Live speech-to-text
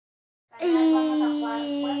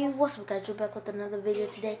Hey, what's up guys, we're back with another video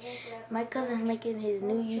today. My cousin is making his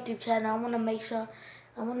new YouTube channel. I want to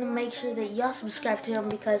make sure that y'all subscribe to him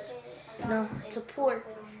because, support.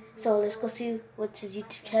 So let's go see what's his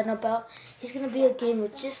YouTube channel about. He's going to be a gamer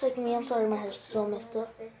just like me. I'm sorry my hair's so messed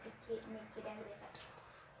up.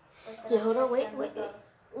 Yeah, hold on, wait.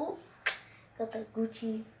 Ooh, got that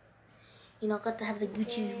Gucci, got to have the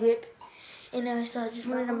Gucci whip. Anyway, so I just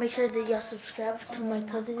wanted to make sure that y'all subscribe to my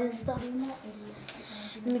cousin and stuff.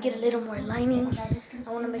 Let me get a little more lining.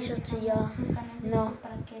 I want to make sure to y'all know.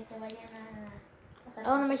 I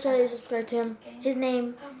want to make sure you subscribe to him. His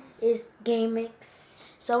name is GameX.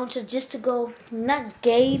 So I want you just to go, not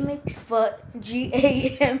GameX, but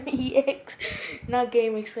GAMEX. Not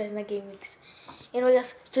GameX, guys, not GameX. Anyway,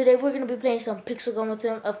 guys, today we're going to be playing some Pixel Gun with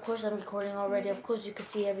him. Of course, I'm recording already. Of course, you can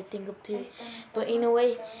see everything up here. But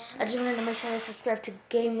anyway, I just wanted to make sure to subscribe to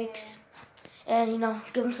GameX. And,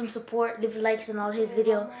 give him some support. Leave likes on all his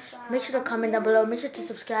video. Make sure to comment down below. Make sure to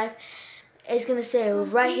subscribe. It's going to say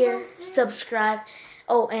right here, subscribe.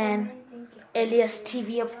 Oh, and Elias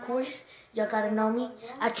TV, of course. Y'all got to know me.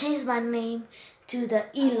 I changed my name to the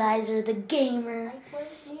Elizer, the gamer.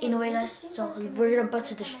 Anyway, guys, so we're about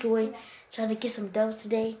to destroy. Trying to get some dubs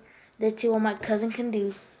today. Let's see what my cousin can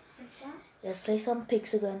do. Let's play some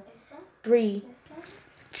Pixel Gun. 3,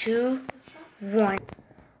 2, 1.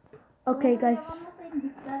 Okay, guys.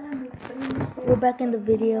 We're back in the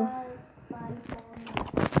video.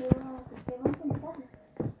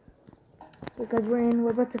 Because we're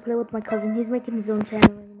about to play with my cousin. He's making his own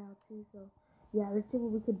channel right now too. So yeah, let's see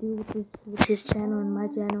what we could do with his channel and my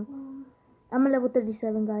channel. I'm a level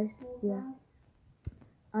 37, guys. Yeah.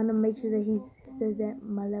 I'm gonna make sure that he says that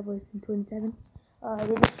my level is 27.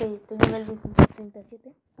 Dices que tengo el level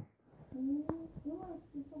 37.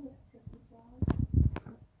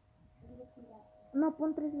 No,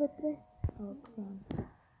 pon 3v3. Oh, come on.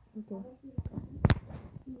 Okay.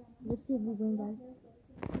 Let's see if we win, guys.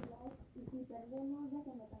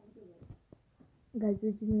 Guys,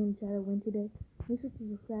 we're just gonna try to win today. Make sure to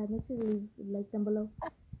subscribe. Make sure to leave a like down below.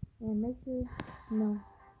 And make sure,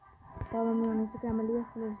 follow me on Instagram, Elias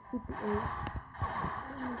CPA.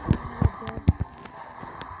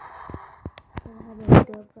 I have a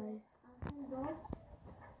dub, guys.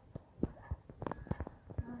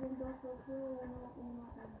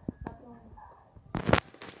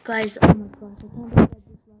 Guys, oh my gosh, I can't believe I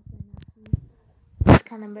just lost right now. It's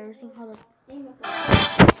kind of embarrassing. Hold up.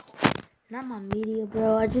 Not my media,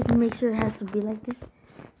 bro. I just make sure it has to be like this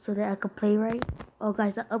so that I can play right. Oh,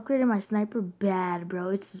 guys, I upgraded my sniper bad, bro.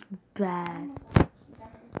 It's bad.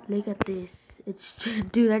 Look at this. It's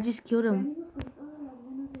dude, I just killed him.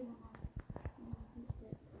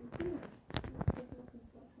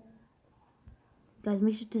 Guys,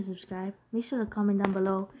 make sure to subscribe. Make sure to comment down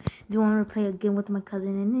below if you want to play a game with my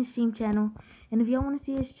cousin in his Steam channel. And if y'all want to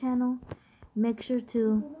see his channel, make sure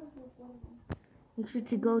to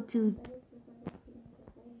go to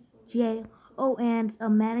GA. Oh, and a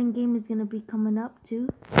Madden game is gonna be coming up too,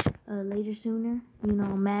 later sooner.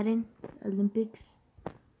 Madden Olympics.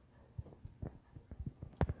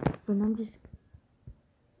 But I'm just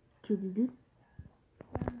killed the dude.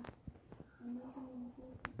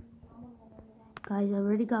 Guys, I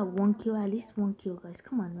already got 1 kill, at least 1 kill, guys.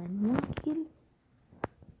 Come on, man, 1 kill.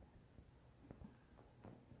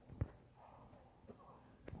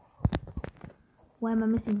 Why am I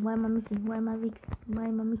missing? Why am I missing? Why am I weak? Why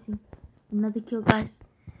am I missing? Another kill, guys.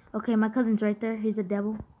 Okay, my cousin's right there. He's a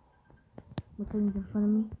devil. My cousin's in front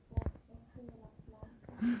of me.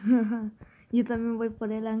 Yo también voy por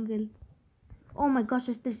el ángel. Oh my gosh,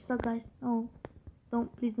 I still stuck, guys. Oh,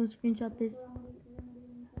 please don't screenshot this.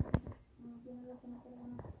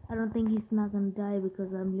 I don't think he's not gonna die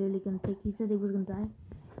because I'm literally gonna take. He said he was gonna die,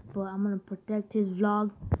 but I'm gonna protect his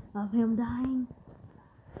vlog of him dying.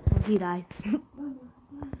 Oh, he died.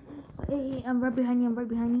 Hey, I'm right behind you. I'm right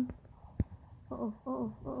behind you. Oh.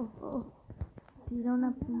 You don't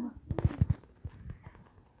have to.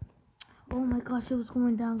 Oh my gosh, it was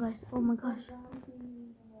going down, guys. Oh my gosh.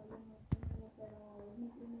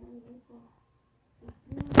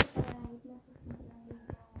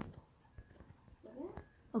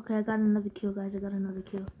 Okay, I got another kill, guys. I got another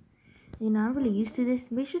kill. I'm really used to this.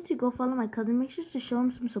 Make sure to go follow my cousin. Make sure to show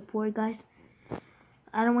him some support, guys.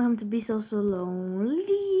 I don't want him to be so lonely.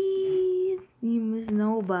 He miss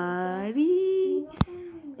nobody.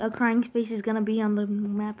 A crying face is gonna be on the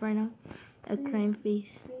map right now. A crying face.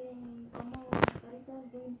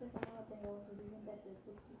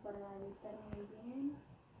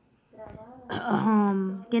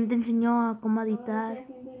 ¿Quién te enseñó a cómo editar?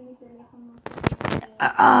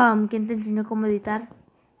 ¿Quién te enseñó cómo editar?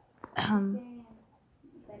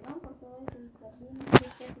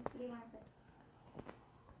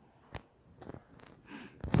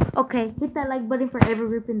 Okay, hit that like button for every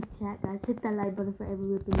rip in the chat, guys. Hit that like button for every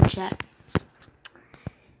rip in the chat.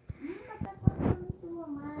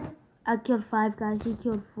 I killed 5 guys. He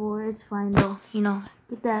killed 4. It's fine though. You know,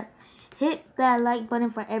 hit that like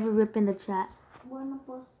button for every rip in the chat.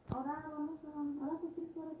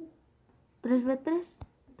 3v3?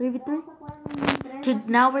 3v3?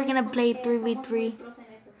 Now we're gonna play 3v3.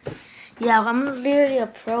 Yeah, I'm literally a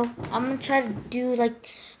pro. I'm gonna try to do like,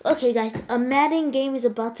 okay guys, a Madden game is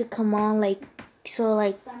about to come on, like, so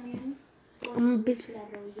like, I'm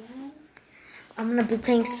gonna be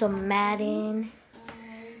playing some Madden.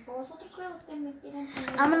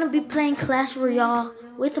 I'm gonna be playing Clash Royale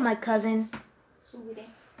with my cousin.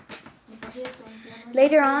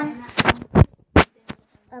 Later on,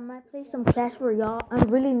 I might play some Clash Royale. I'm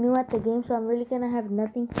really new at the game, so I'm really gonna have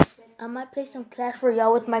nothing. I might play some Clash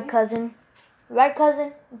Royale with my cousin. Right,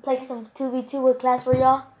 cousin? Play some 2v2 with Clash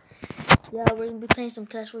Royale. Yeah, we're gonna be playing some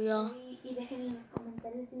Clash Royale.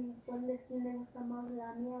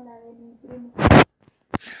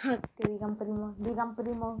 Que digan primo, digan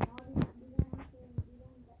primo.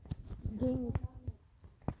 Game.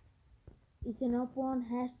 Y si no pon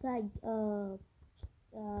hashtag,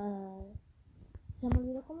 se me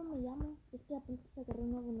olvidó cómo me llamo. Es que apenas se agarró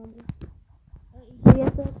un nuevo nombre. Yo ya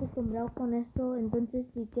estoy acostumbrado con esto, entonces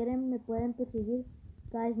si quieren me pueden perseguir.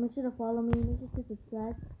 Guys, make sure to follow me, make sure to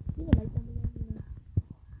subscribe. Leave a like down below.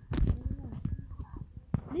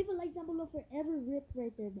 Leave a like down below for every rip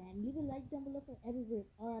right there, man. Leave a like down below for every rip.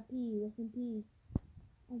 R.I.P. Rest in peace.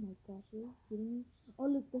 Oh my gosh, are you kidding me? Oh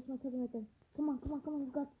look, that's my cousin right there. Come on, come on, come on.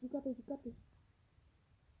 You got this, you got this, you got this.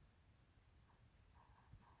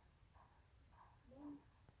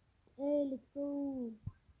 Hey, let's go.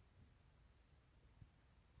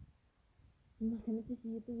 Imagínate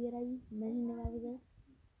si yo estuviera ahí. Imagine if I was there.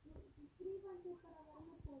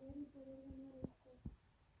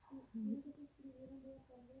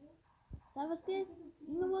 ¿Sabes qué?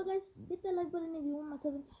 You know what, guys? Hit that like button if you want my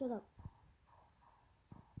cousin to shut up.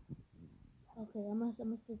 Okay, I'm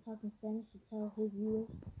gonna start talking Spanish to tell his viewers.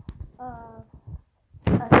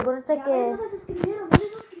 Asegúrense que...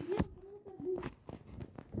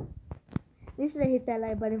 Make sure to hit that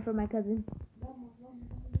like button for my cousin.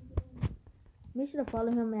 Make sure to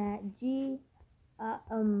follow him at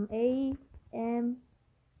A-M...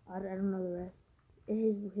 I don't know the rest.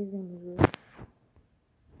 His name is weird.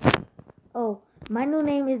 Oh, my new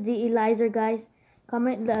name is the Elizer, guys.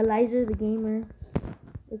 Comment the Elizer the gamer.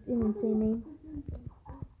 It's an insane name.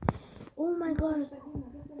 Oh my gosh,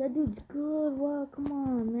 that dude's good. Wow, come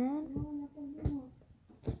on, man.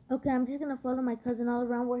 Okay, I'm just gonna follow my cousin all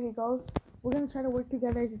around where he goes. We're gonna try to work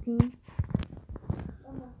together as a team.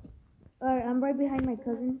 Alright, I'm right behind my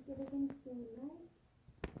cousin.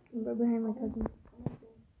 I'm right behind my cousin.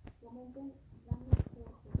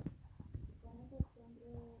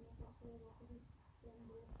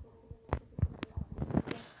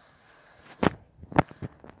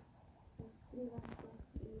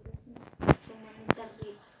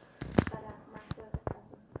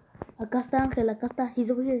 Acá está Ángel, acá está. He's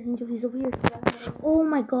over here, Angel, he's over here. Oh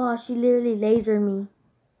my gosh, he literally lasered me.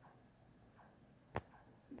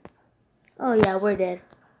 Oh yeah, we're dead.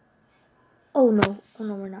 Oh no,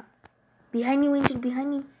 we're not. Behind you, Angel,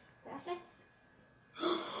 behind you.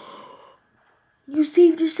 You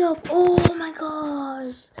saved yourself. Oh my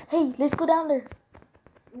gosh. Hey, let's go down there.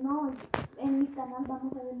 No, en mi canal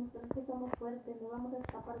vamos a demostrar que somos fuertes, no vamos a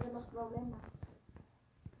escapar de los problemas.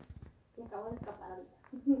 Que acabo de escapar ahorita.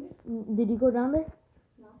 Did you go down there?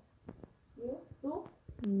 No. ¿Yo? ¿Tú?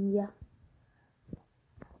 Yeah.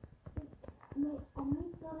 Me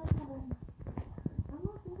comí toda esa bomba.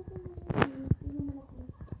 Vamos, sígueme la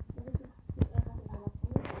comida.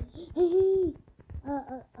 Hey.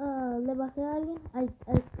 Le bajé a alguien.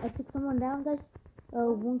 I took someone down, guys.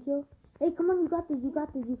 1 kill. Hey, come on, you got this, you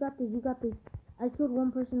got this, you got this, you got this. I killed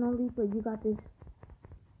 1 person only, but you got this.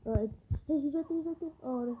 Hey, he's right there, he's right there.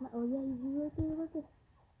 Oh, that's not, oh yeah, he's right there, he's right there.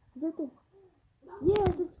 He's right there.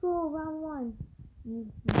 Yes, let's go, round 1.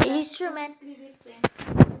 It's true, man.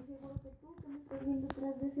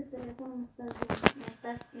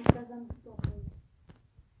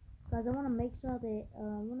 Guys, I want to make sure that,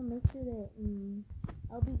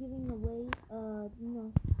 I'll be giving away, a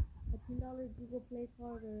 $10 Google Play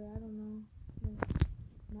card, or I don't know,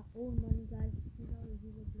 my own money, guys. $10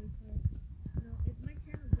 Google Play card. If my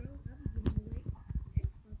channel grows, I'll be giving away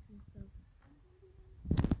Xbox and stuff.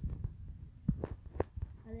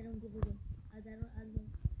 I don't give it. I don't.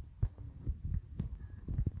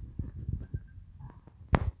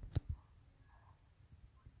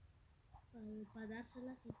 para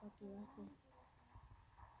dárselas y para que gaste.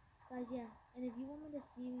 Guys, yeah, and if you want me to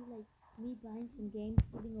see like me buying some games,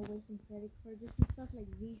 giving away some credit cards, or some stuff like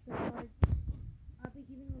Visa cards, I'll be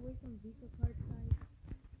giving away some Visa cards, guys.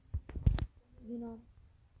 You know,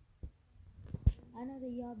 I know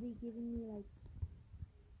that y'all be giving me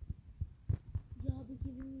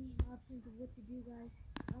options of what to do, guys.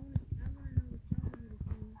 I wanna know what y'all want me to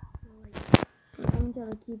do. So like, I want y'all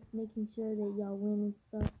to keep making sure that y'all win and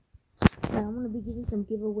stuff. Yeah, I'm gonna be giving some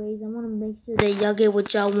giveaways. I wanna make sure that y'all get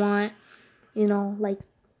what y'all want. You know, like,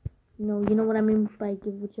 you know what I mean by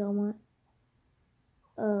give what y'all want.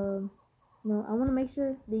 No, I wanna make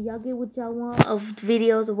sure that y'all get what y'all want of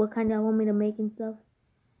videos of what kind y'all want me to make and stuff.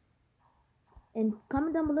 And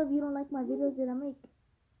comment down below if you don't like my videos that I make.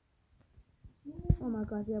 Oh my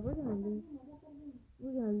gosh, yeah, we're gonna leave.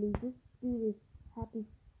 This dude is Happy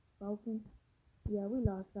Falcon. Yeah, we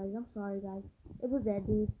lost, guys. I'm sorry, guys. It was that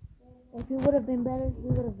dude. If it would have been better, we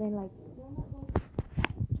would have been like.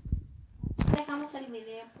 Dejamos el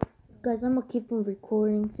video. Guys, I'm gonna keep on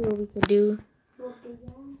recording, see what we can do. Porque ya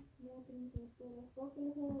espero que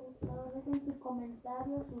les haya gustado. Dejen sus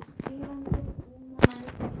comentarios, suscríbanse, una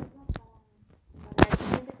manita arriba para el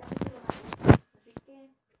siguiente capítulo. Así que,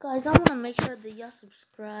 Guys, I wanna make sure that y'all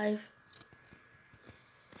subscribe.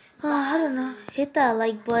 I don't know. Hit that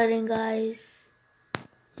like button, guys.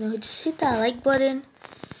 No, just hit that like button.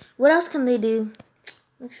 What else can they do?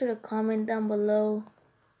 Make sure to comment down below.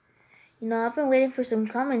 You know, I've been waiting for some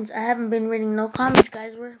comments. I haven't been reading no comments,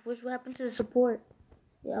 guys. What happened to the support?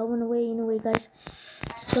 Yeah, I went away anyway, guys.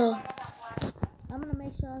 So, I'm going to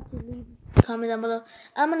make sure to leave a comment down below.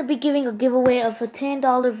 I'm going to be giving a giveaway of a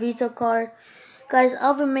 $10 Visa card. Guys,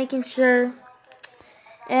 I'll be making sure.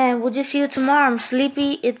 And we'll just see you tomorrow. I'm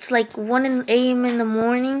sleepy. It's like 1 a.m. in the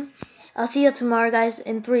morning. I'll see you tomorrow, guys.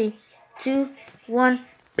 In 3, 2, 1.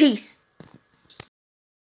 Peace.